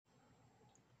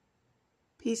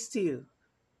Peace to you.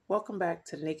 Welcome back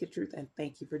to the Naked Truth and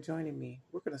thank you for joining me.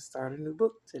 We're going to start a new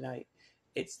book tonight.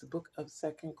 It's the book of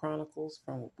Second Chronicles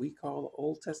from what we call the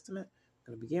Old Testament.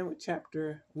 I'm going to begin with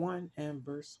chapter 1 and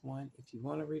verse 1. If you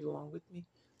want to read along with me,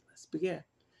 let's begin.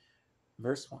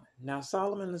 Verse 1. Now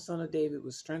Solomon the son of David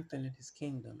was strengthened in his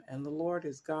kingdom, and the Lord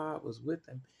his God was with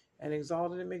him and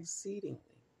exalted him exceedingly.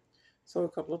 So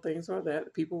a couple of things are that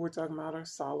the people we're talking about are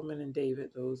Solomon and David.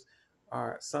 Those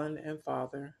are son and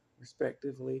father,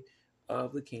 respectively,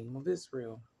 of the kingdom of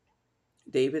Israel.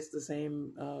 David's the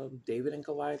same. David and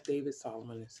Goliath. David,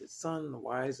 Solomon is his son, the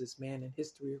wisest man in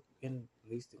history, at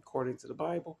least according to the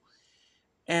Bible.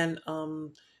 And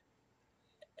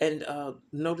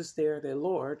notice there that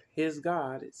Lord, his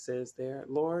God, it says there,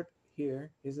 Lord here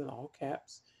is in all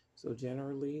caps. So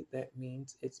generally that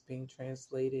means it's being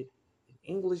translated in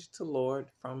English to Lord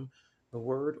from the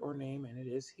word or name, and it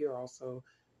is here also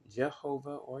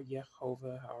Jehovah or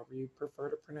Yehovah, however you prefer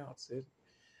to pronounce it.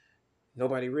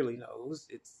 Nobody really knows.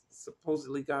 It's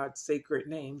supposedly God's sacred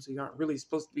name, so you aren't really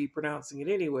supposed to be pronouncing it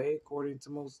anyway, according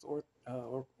to most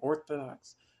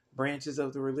Orthodox branches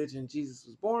of the religion Jesus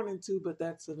was born into, but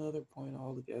that's another point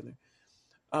altogether.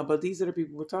 But these are the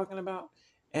people we're talking about,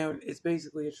 and it's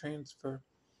basically a transfer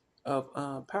of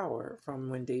power from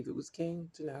when David was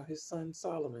king to now his son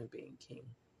Solomon being king.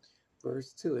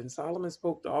 Verse 2, and Solomon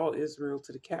spoke to all Israel,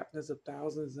 to the captains of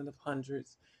thousands and of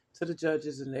hundreds, to the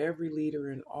judges and every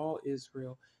leader in all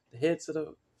Israel, the heads of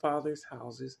the fathers'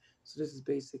 houses. So this is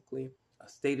basically a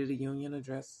State of the Union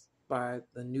address by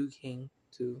the new king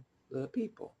to the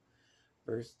people.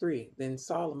 Verse 3, then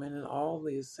Solomon and all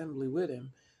the assembly with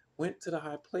him went to the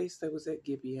high place that was at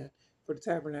Gibeon, for the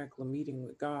tabernacle of meeting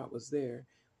with God was there,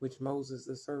 which Moses,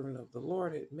 the servant of the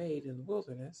Lord, had made in the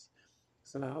wilderness.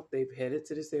 So now they've headed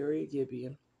to this area,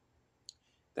 Gibeon.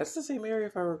 That's the same area,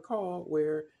 if I recall,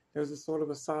 where there's a sort of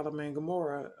a Sodom and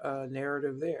Gomorrah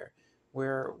narrative there,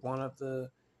 where one of the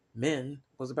men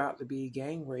was about to be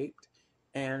gang raped,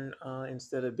 and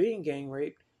instead of being gang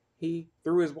raped, he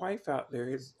threw his wife out there,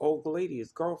 his old lady,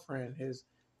 his girlfriend, his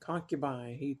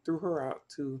concubine. He threw her out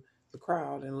to the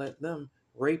crowd and let them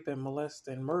rape and molest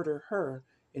and murder her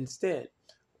instead.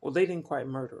 Well, they didn't quite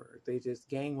murder her. They just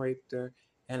gang raped her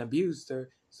and abused her,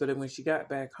 so that when she got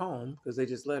back home, because they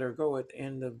just let her go at the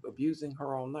end of abusing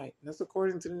her all night. And that's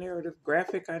according to the narrative.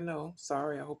 Graphic, I know.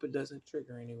 Sorry, I hope it doesn't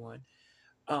trigger anyone.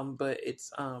 But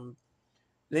it's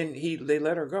then they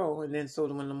let her go, and then so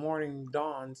when the morning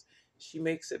dawns, she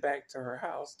makes it back to her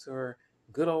house, to her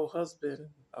good old husband,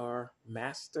 or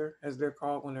master, as they're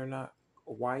called when they're not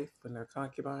a wife, when they're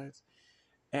concubines.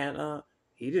 And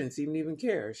he didn't seem to even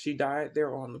care. She died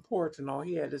there on the porch, and all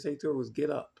he had to say to her was, "Get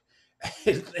up,"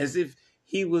 as if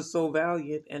he was so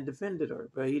valiant and defended her.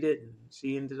 But he didn't.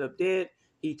 She ended up dead.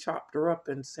 He chopped her up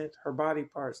and sent her body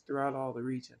parts throughout all the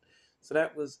region. So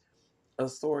that was a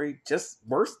story just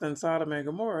worse than Sodom and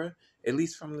Gomorrah, at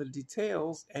least from the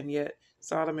details. And yet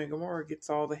Sodom and Gomorrah gets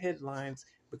all the headlines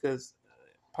because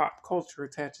pop culture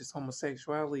attaches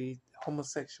homosexuality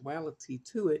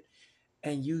to it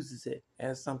and uses it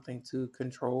as something to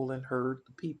control and herd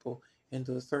the people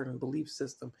into a certain belief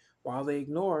system, while they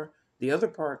ignore the other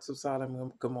parts of Sodom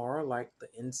and Gomorrah, like the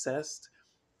incest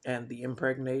and the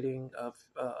impregnating of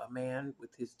a man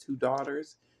with his two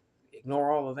daughters.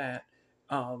 Ignore all of that,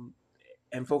 um,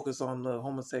 and focus on the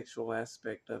homosexual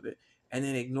aspect of it, and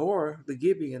then ignore the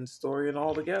Gibeon story and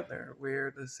altogether,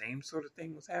 where the same sort of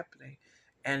thing was happening.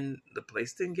 And the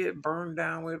place didn't get burned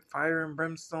down with fire and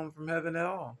brimstone from heaven at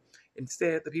all.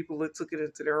 Instead, the people that took it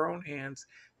into their own hands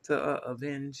to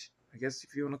avenge, I guess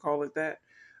if you want to call it that,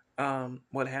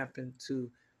 what happened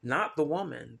to not the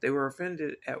woman. They were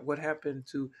offended at what happened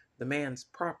to the man's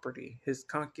property, his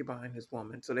concubine, his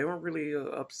woman. So they weren't really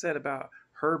upset about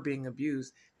her being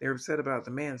abused. They were upset about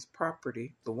the man's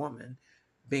property, the woman,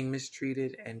 being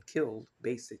mistreated and killed,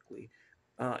 basically,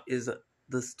 is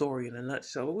the story in a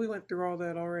nutshell. But we went through all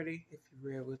that already. If you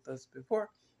read with us before,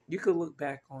 you could look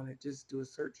back on it. Just do a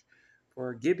search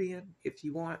for Gibeon if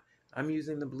you want. I'm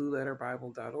using the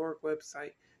blueletterbible.org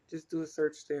website. Just do a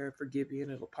search there for Gibeon.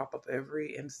 It'll pop up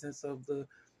every instance of the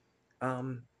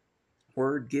um,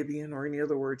 word Gibeon or any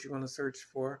other word you want to search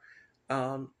for.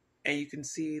 And you can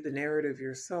see the narrative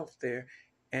yourself there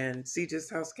and see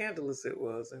just how scandalous it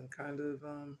was and kind of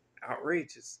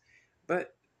outrageous.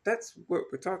 But that's what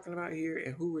we're talking about here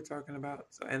and who we're talking about.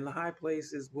 So, and the high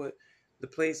place is what the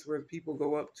place where people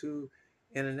go up to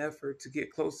in an effort to get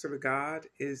closer to God.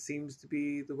 It seems to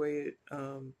be the way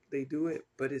they do it,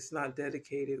 but it's not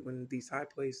dedicated when these high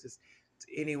places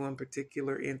to any one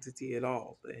particular entity at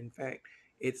all. In fact,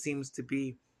 it seems to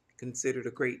be considered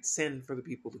a great sin for the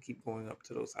people to keep going up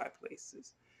to those high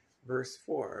places. Verse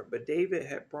 4, but David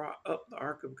had brought up the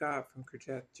ark of God from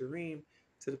Kirjath Jearim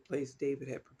to the place David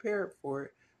had prepared for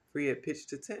it, for he had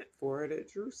pitched a tent for it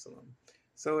at Jerusalem.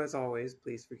 So as always,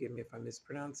 please forgive me if I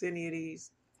mispronounce any of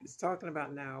these. He's talking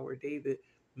about now where David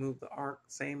moved the ark,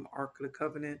 same ark of the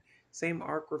covenant, same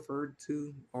ark referred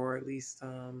to, or at least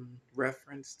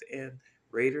referenced in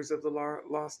Raiders of the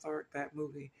Lost Ark, that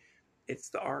movie. It's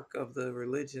the ark of the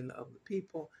religion of the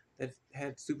people that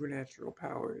had supernatural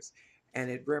powers, and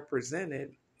it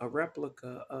represented a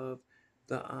replica of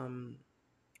the um,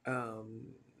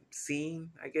 scene,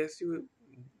 I guess you would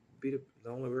be the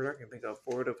only word I can think of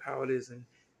for it, of how it is in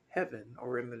heaven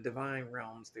or in the divine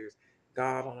realms. There's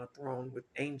God on a throne with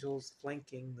angels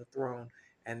flanking the throne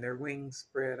and their wings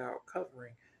spread out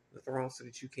covering the throne so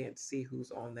that you can't see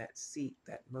who's on that seat,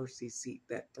 that mercy seat,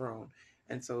 that throne.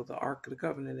 And so the Ark of the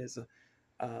Covenant is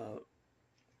a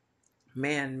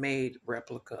man-made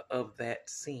replica of that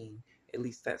scene. At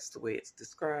least that's the way it's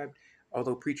described.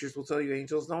 Although preachers will tell you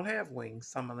angels don't have wings.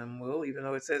 Some of them will, even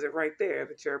though it says it right there.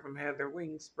 The cherubim have their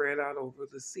wings spread out over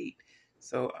the seat.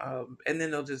 So, and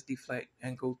then they'll just deflect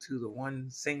and go to the one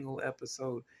single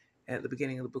episode at the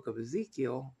beginning of the book of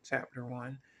Ezekiel, chapter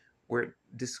 1, where it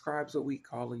describes what we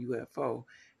call a UFO.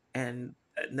 And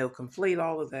they'll conflate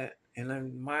all of that, and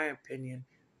in my opinion,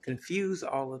 confuse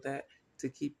all of that to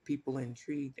keep people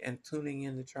intrigued and tuning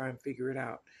in to try and figure it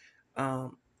out.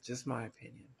 Just my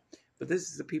opinion. But this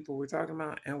is the people we're talking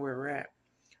about and where we're at.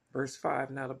 Verse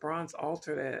 5, now the bronze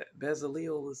altar that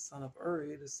Bezaleel, the son of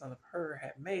Uri, the son of Hur,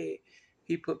 had made,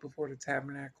 he put before the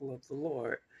tabernacle of the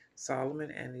Lord.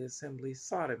 Solomon and the assembly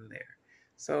sought him there.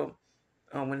 So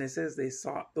when it says they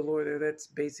sought the Lord there, that's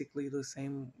basically the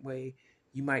same way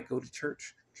you might go to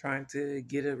church trying to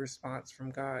get a response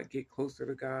from God, get closer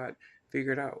to God,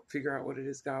 figure out what it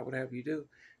is God would have you do.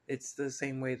 It's the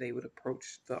same way they would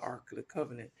approach the Ark of the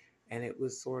Covenant, and it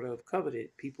was sort of coveted.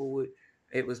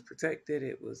 It was protected.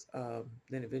 It was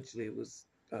then eventually it was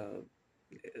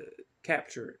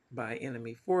captured by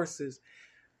enemy forces.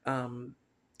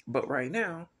 But right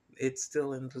now, it's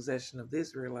still in possession of the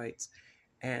Israelites.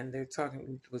 And they're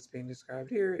talking, what's being described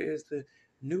here is the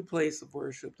new place of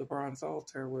worship, the bronze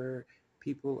altar, where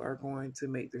people are going to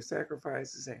make their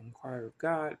sacrifices and inquire of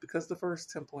God, because the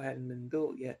first temple hadn't been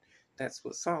built yet. That's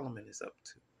what Solomon is up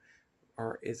to,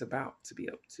 or is about to be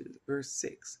up to. Verse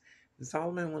 6. And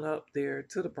Solomon went up there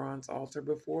to the bronze altar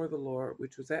before the Lord,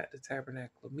 which was at the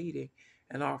tabernacle of meeting,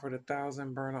 and offered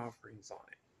 1,000 burnt offerings on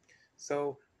it.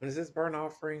 So when it says burnt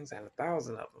offerings and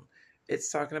 1,000 of them,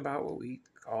 it's talking about what we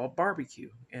call barbecue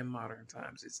in modern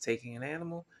times. It's taking an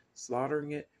animal,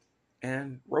 slaughtering it,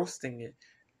 and roasting it.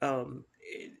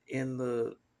 In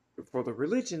the For the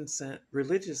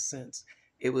religious sense,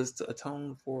 it was to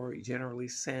atone for generally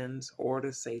sins or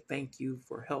to say thank you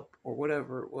for help or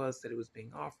whatever it was that it was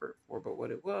being offered for. But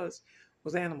what it was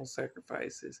animal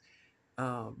sacrifices,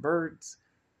 birds,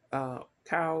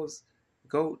 cows,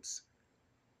 goats,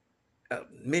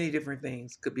 many different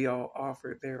things could be all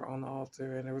offered there on the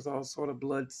altar, and there was all sort of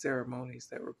blood ceremonies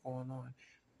that were going on,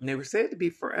 and they were said to be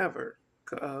forever.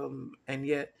 And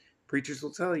yet, preachers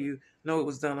will tell you, no, it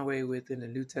was done away with in the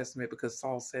New Testament because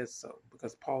Saul says so,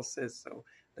 because Paul says so,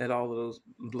 that all of those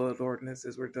blood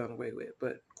ordinances were done away with.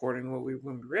 But according to when we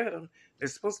read them, they're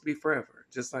supposed to be forever,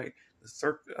 just like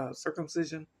the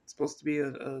circumcision is supposed to be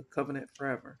a covenant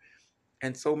forever,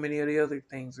 and so many of the other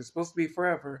things are supposed to be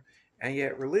forever. And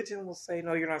yet religion will say,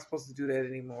 no, you're not supposed to do that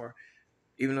anymore,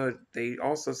 even though they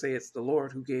also say it's the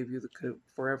Lord who gave you the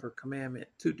forever commandment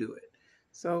to do it.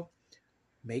 So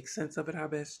make sense of it how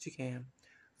best you can.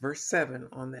 Verse 7,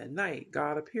 on that night,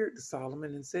 God appeared to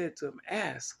Solomon and said to him,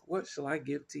 ask, what shall I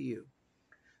give to you?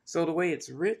 So the way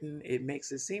it's written, it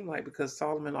makes it seem like because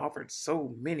Solomon offered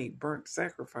so many burnt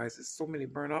sacrifices, so many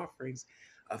burnt offerings,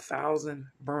 1,000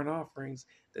 burnt offerings,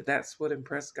 that's what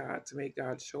impressed God to make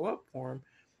God show up for him.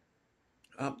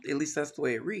 At least that's the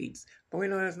way it reads. But we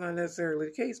know that's not necessarily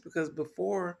the case, because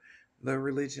before the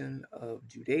religion of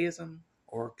Judaism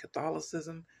or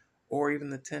Catholicism or even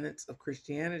the tenets of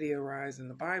Christianity arise in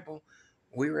the Bible,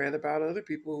 we read about other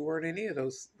people who weren't any of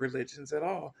those religions at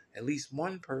all. At least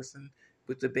one person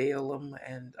with the Balaam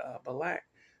and Balak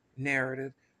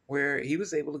narrative, where he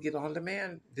was able to get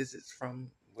on-demand visits from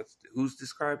who's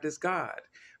described as God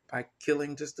by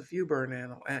killing just a few burnt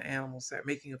animals,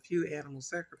 making a few animal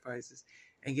sacrifices,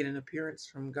 and get an appearance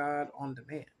from God on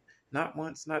demand. Not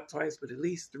once, not twice, but at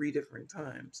least 3 different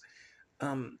times.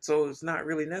 So it's not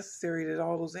really necessary that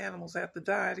all those animals have to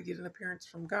die to get an appearance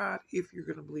from God, if you're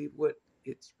going to believe what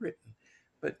it's written.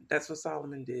 But that's what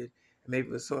Solomon did. And maybe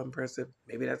it was so impressive.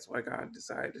 Maybe that's why God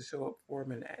decided to show up for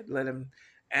him and let him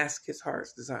ask his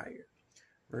heart's desire.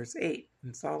 Verse 8,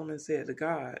 and Solomon said to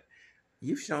God,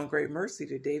 you've shown great mercy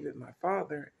to David my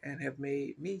father and have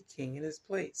made me king in his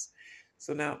place.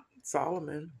 So now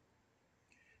Solomon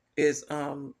is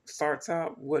starts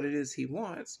out what it is he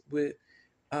wants with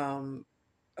um,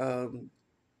 um,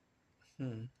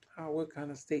 what kind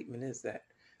of statement is that?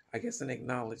 I guess an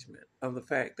acknowledgement of the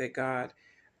fact that God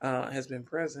has been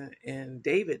present in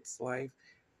David's life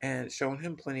and shown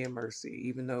him plenty of mercy,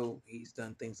 even though he's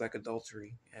done things like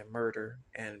adultery and murder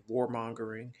and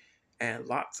warmongering and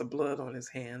lots of blood on his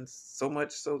hands, so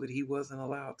much so that he wasn't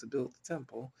allowed to build the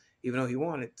temple, even though he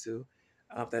wanted to.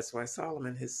 That's why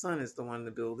Solomon, his son, is the one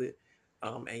to build it.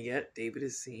 And yet David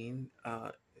is seen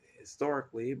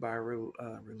historically by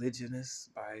religionists,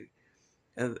 by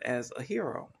as a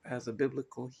hero, as a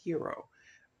biblical hero,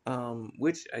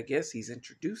 which I guess he's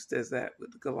introduced as that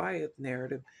with the Goliath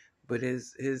narrative, but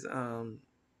his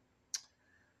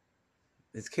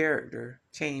character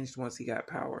changed once he got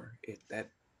power. That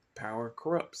power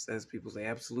corrupts, as people say.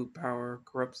 Absolute power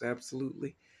corrupts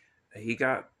absolutely. He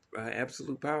got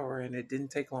absolute power, and it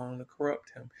didn't take long to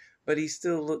corrupt him. But he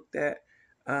still looked at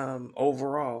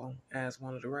overall as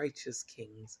one of the righteous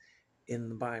kings in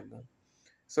the Bible.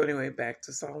 So anyway, back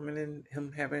to Solomon and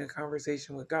him having a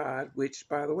conversation with God, which,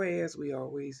 by the way, as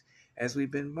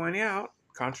we've been pointing out,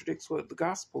 contradicts what the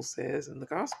gospel says. In the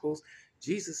gospels,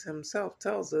 Jesus himself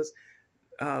tells us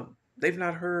uh, they've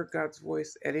not heard God's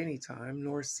voice at any time,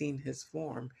 nor seen his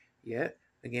form yet.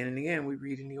 Again and again, we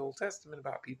read in the Old Testament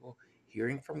about people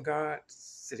hearing from God,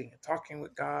 sitting and talking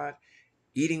with God,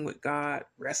 eating with God,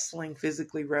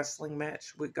 physically wrestling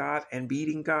match with God, and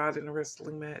beating God in a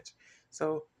wrestling match.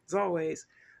 So, as always,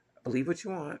 believe what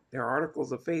you want. They're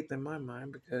articles of faith in my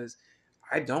mind because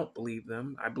I don't believe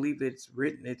them. I believe it's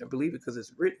written. I believe it because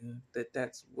it's written that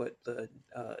that's what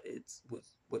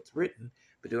what's written.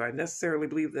 But do I necessarily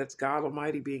believe that's God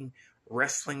Almighty being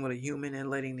wrestling with a human and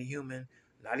letting the human,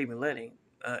 not even letting,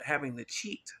 having the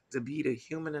cheat to beat a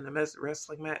human in a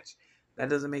wrestling match? That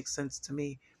doesn't make sense to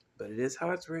me. But it is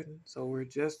how it's written. So we're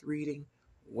just reading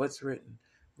what's written.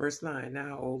 Verse 9.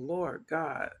 Now, O Lord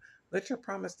God, let your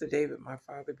promise to David, my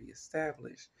father, be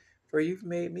established, for you've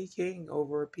made me king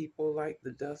over a people like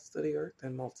the dust of the earth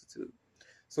in multitude.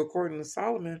 So according to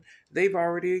Solomon, they've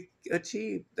already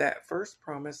achieved that first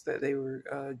promise that they were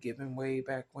given way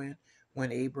back when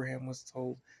Abraham was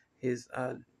told his,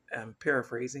 I'm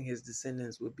paraphrasing, his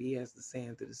descendants would be as the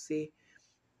sand of the sea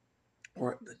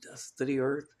or the dust of the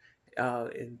earth,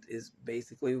 and is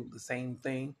basically the same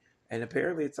thing. And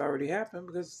apparently it's already happened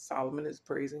because Solomon is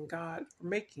praising God for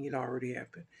making it already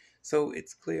happen. So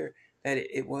it's clear that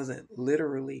it wasn't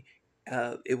literally,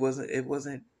 it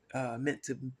wasn't meant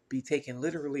to be taken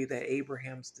literally that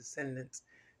Abraham's descendants,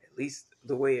 at least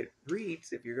the way it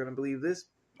reads, if you're going to believe this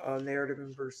narrative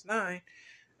in verse 9,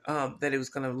 that it was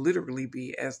going to literally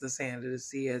be as the sand of the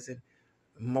sea, as in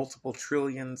multiple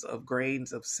trillions of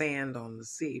grains of sand on the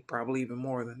sea, probably even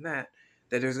more than that,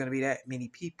 that there's going to be that many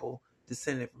people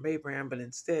descended from Abraham, but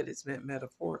instead it's meant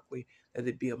metaphorically that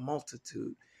it'd be a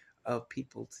multitude of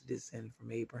people to descend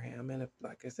from Abraham. And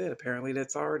like I said, apparently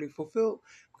that's already fulfilled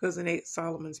because in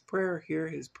Solomon's prayer here,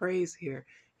 his praise here,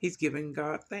 he's giving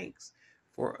God thanks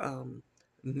for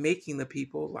making the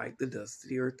people like the dust of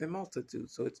the earth in multitude.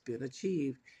 So it's been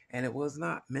achieved. And it was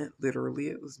not meant literally,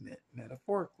 it was meant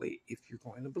metaphorically, if you're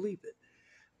going to believe it.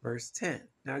 Verse 10,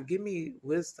 now give me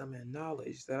wisdom and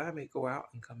knowledge that I may go out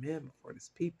and come in before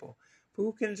this people. For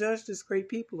who can judge this great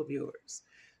people of yours?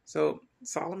 So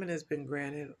Solomon has been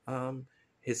granted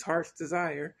his heart's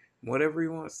desire, whatever he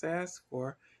wants to ask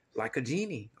for, like a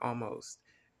genie almost,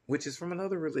 which is from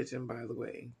another religion, by the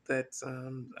way. That's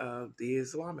the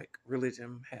Islamic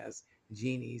religion has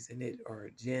genies in it,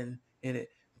 or jinn in it.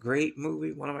 Great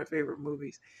movie, one of my favorite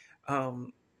movies.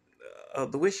 Um,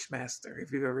 the Wishmaster,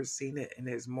 if you've ever seen it, and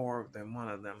there's more than one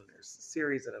of them. There's a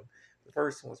series of them. The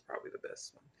first one was probably the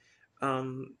best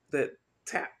one. That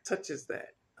touches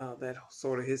that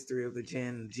sort of history of the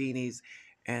genies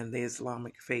and the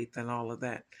Islamic faith and all of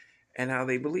that, and how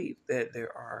they believe that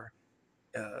there are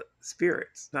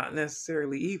spirits, not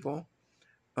necessarily evil,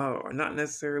 or not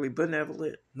necessarily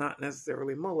benevolent, not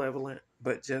necessarily malevolent,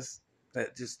 but just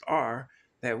are,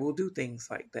 that will do things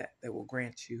like that, that will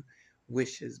grant you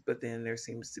wishes. But then there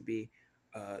seems to be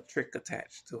a trick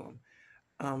attached to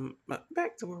them. But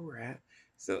back to where we're at.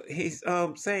 So he's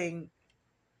saying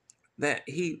that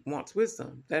he wants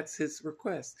wisdom. That's his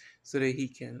request, so that he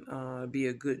can be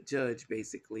a good judge,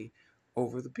 basically,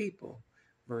 over the people.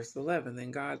 Verse 11,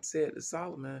 then God said to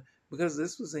Solomon, because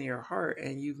this was in your heart,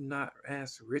 and you've not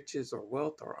asked riches or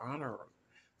wealth or honor or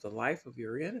the life of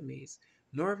your enemies,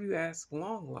 nor have you asked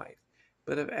long life.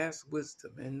 but have asked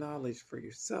wisdom and knowledge for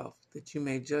yourself, that you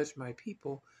may judge my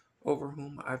people over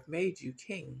whom I've made you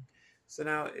king. So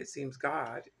now it seems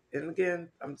God, and again,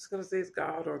 I'm just going to say it's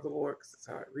God or the Lord because that's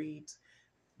how it reads.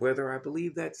 Whether I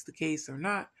believe that's the case or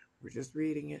not, we're just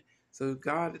reading it. So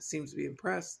God, it seems to be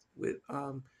impressed with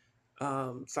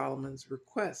Solomon's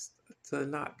request to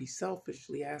not be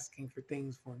selfishly asking for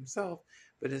things for himself,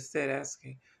 but instead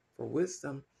asking for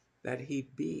wisdom that he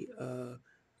be a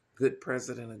good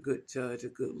president, a good judge, a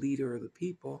good leader of the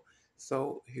people.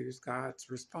 So here's God's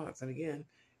response. And again,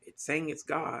 it's saying it's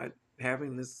God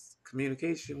having this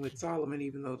communication with Solomon,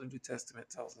 even though the New Testament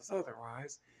tells us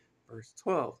otherwise. Verse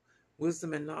 12,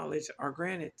 wisdom and knowledge are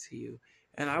granted to you,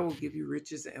 and I will give you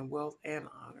riches and wealth and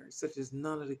honor, such as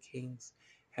none of the kings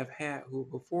have had who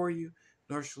were before you,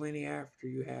 nor shall any after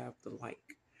you have the like.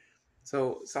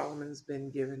 So Solomon's been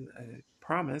given a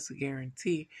promise, a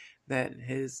guarantee that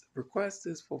his request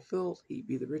is fulfilled. He'd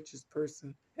be the richest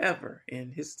person ever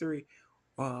in history,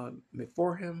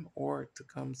 before him or to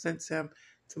come since him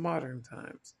to modern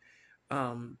times.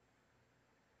 Um,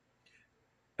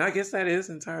 I guess that is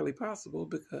entirely possible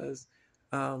because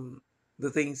the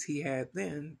things he had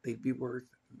then, they'd be worth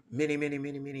many, many,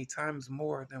 many, many times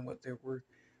more than what they're worth.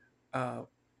 Uh,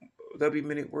 they'll be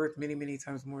worth many, many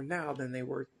times more now than they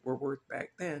were worth back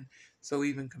then. So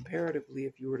even comparatively,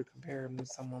 if you were to compare him with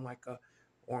someone like a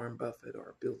Warren Buffett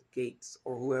or Bill Gates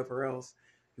or whoever else,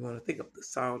 you want to think of the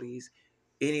Saudis,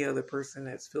 any other person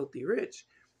that's filthy rich,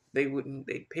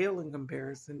 they'd pale in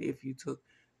comparison if you took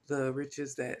the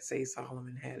riches that, say,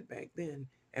 Solomon had back then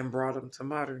and brought them to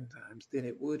modern times. Then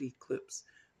it would eclipse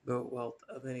the wealth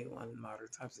of anyone in modern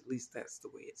times. At least that's the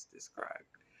way it's described.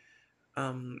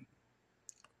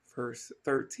 Verse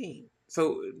 13.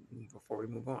 So before we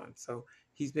move on, so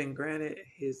he's been granted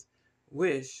his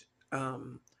wish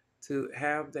to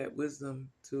have that wisdom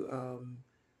to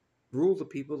rule the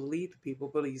people, to lead the people,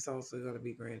 but he's also going to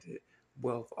be granted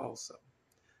wealth also.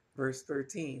 Verse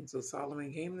 13. So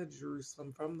Solomon came to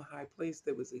Jerusalem from the high place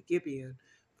that was at Gibeon,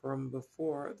 from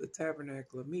before the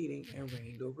tabernacle of meeting, and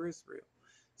reigned over Israel.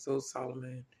 So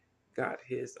Solomon got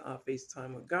his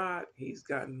FaceTime with God. He's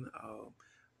gotten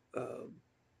uh,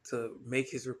 to make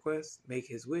his request, make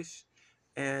his wish,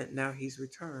 and now he's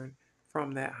returned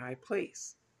from that high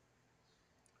place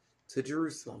to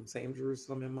Jerusalem, same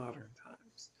Jerusalem in modern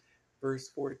times. Verse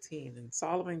 14, and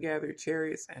Solomon gathered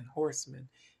chariots and horsemen.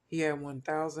 He had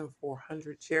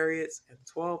 1,400 chariots and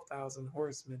 12,000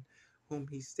 horsemen, whom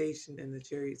he stationed in the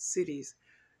chariot cities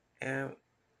and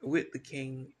with the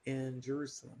king in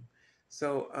Jerusalem.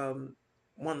 So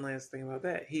one last thing about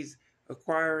that, he's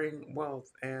acquiring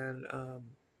wealth and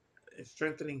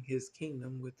strengthening his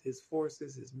kingdom with his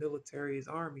forces, his military, his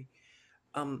army.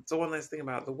 So one last thing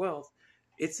about the wealth,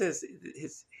 it says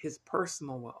his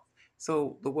personal wealth.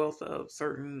 So the wealth of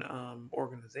certain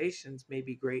organizations may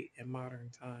be great in modern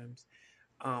times,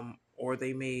 or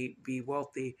they may be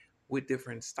wealthy with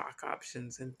different stock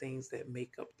options and things that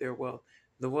make up their wealth.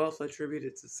 The wealth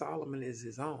attributed to Solomon is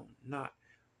his own, not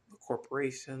the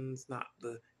corporations, not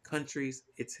the countries.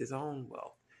 It's his own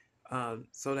wealth.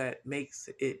 So that makes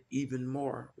it even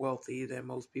more wealthy than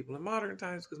most people in modern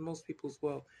times, because most people's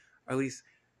wealth, or at least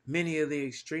many of the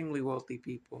extremely wealthy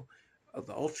people, of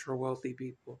the ultra wealthy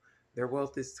people, their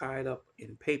wealth is tied up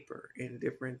in paper, in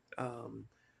different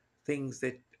things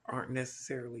that aren't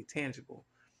necessarily tangible.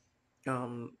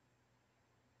 Um,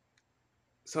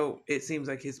 so it seems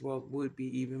like his wealth would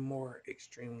be even more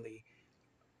extremely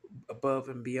above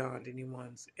and beyond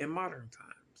anyone's in modern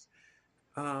times.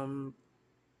 Um,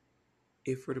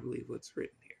 if we're to believe what's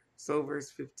written here. So,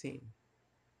 verse 15.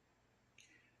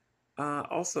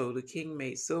 Also, the king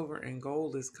made silver and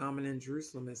gold as common in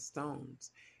Jerusalem as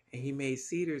stones, and he made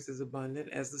cedars as abundant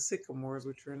as the sycamores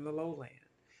which are in the lowland.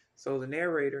 So, the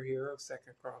narrator here of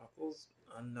Second Chronicles,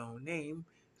 unknown name,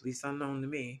 at least unknown to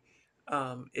me,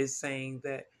 is saying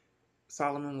that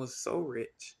Solomon was so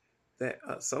rich, that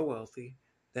so wealthy,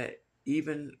 that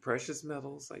even precious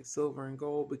metals like silver and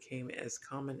gold became as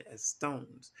common as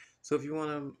stones. So if you want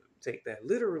to take that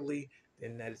literally,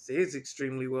 then that is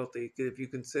extremely wealthy. If you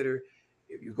consider,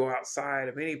 if you go outside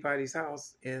of anybody's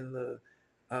house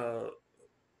uh,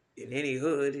 in any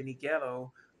hood, any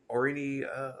ghetto, or any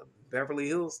Beverly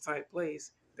Hills type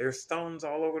place, there's stones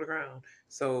all over the ground.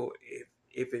 So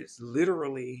if it's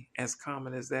literally as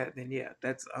common as that, then yeah,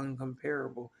 that's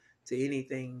uncomparable to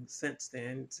anything since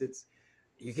then. Since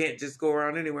you can't just go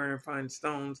around anywhere and find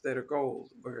stones that are gold.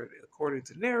 Where according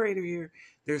to the narrator here,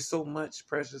 there's so much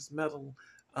precious metal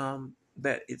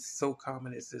that it's so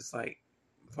common. It's just like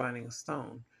finding a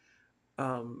stone.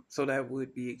 So that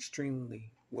would be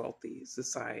extremely wealthy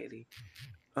society.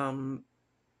 Um,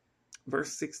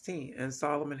 Verse 16, and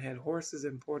Solomon had horses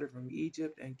imported from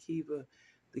Egypt and Kiva.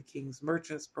 The king's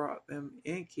merchants brought them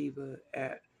in Kiva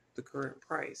at the current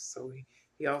price. So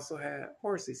he also had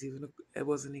horses, even if it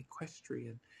was an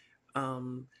equestrian.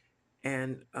 Um,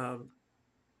 and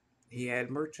he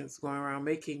had merchants going around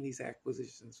making these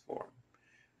acquisitions for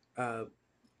him.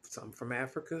 Some from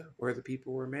Africa, where the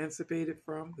people were emancipated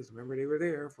from, because remember they were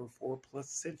there for 4+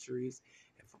 centuries,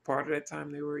 and for part of that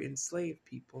time they were enslaved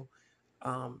people,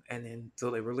 and then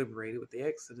until they were liberated with the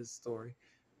Exodus story,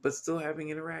 but still having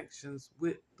interactions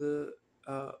with the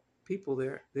people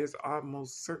there. There's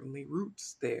almost certainly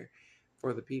roots there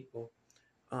for the people,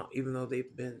 even though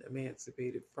they've been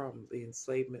emancipated from the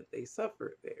enslavement they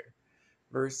suffered there.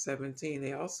 Verse 17,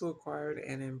 they also acquired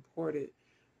and imported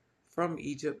from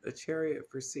Egypt a chariot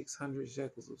for 600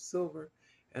 shekels of silver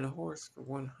and a horse for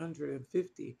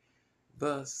 150.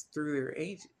 Thus, through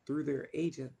their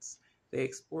agents, they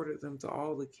exported them to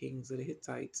all the kings of the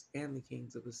Hittites and the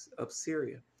kings of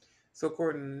Syria. So,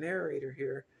 according to the narrator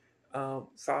here,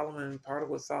 Solomon, part of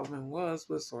what Solomon was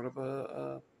sort of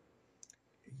a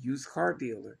used car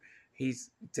dealer.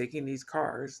 He's taking these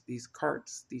cars, these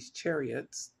carts, these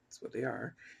chariots, that's what they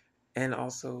are, and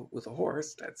also with a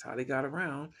horse. That's how they got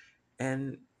around,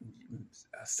 and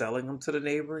selling them to the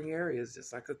neighboring areas,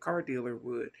 just like a car dealer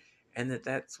would, and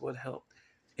that's what helped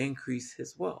increase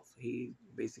his wealth. He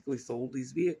basically sold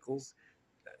these vehicles,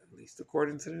 at least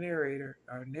according to the narrator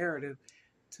or narrative,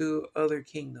 to other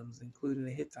kingdoms, including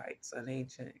the Hittites, an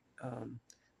ancient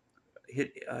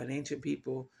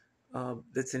people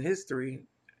that's in history,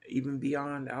 even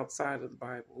beyond outside of the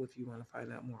Bible, if you want to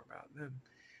find out more about them,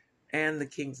 and the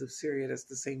kings of Syria. That's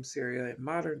the same Syria in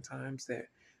modern times that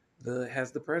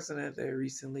has the president that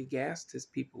recently gassed his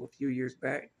people a few years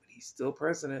back, but he's still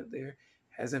president there.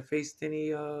 Hasn't faced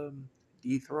any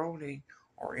dethroning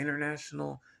or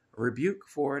international rebuke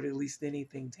for it, at least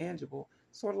anything tangible.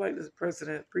 Sort of like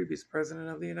the previous president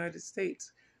of the United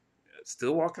States,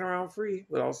 still walking around free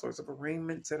with all sorts of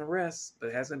arraignments and arrests,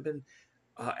 but hasn't been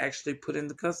actually put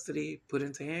into custody, put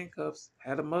into handcuffs,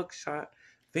 had a mugshot,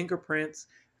 fingerprints.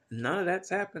 None of that's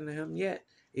happened to him yet,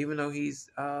 even though he's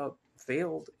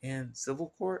failed in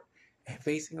civil court and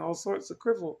facing all sorts of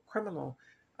criminal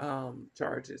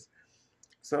charges.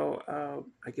 So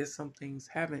I guess some things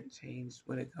haven't changed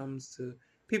when it comes to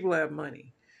people who have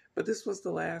money. But this was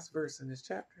the last verse in this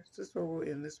chapter. This is where we'll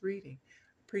end this reading.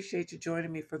 Appreciate you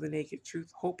joining me for the Naked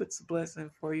Truth. Hope it's a blessing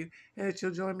for you and that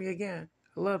you'll join me again.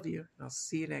 I love you, and I'll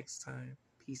see you next time.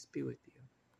 Peace be with you.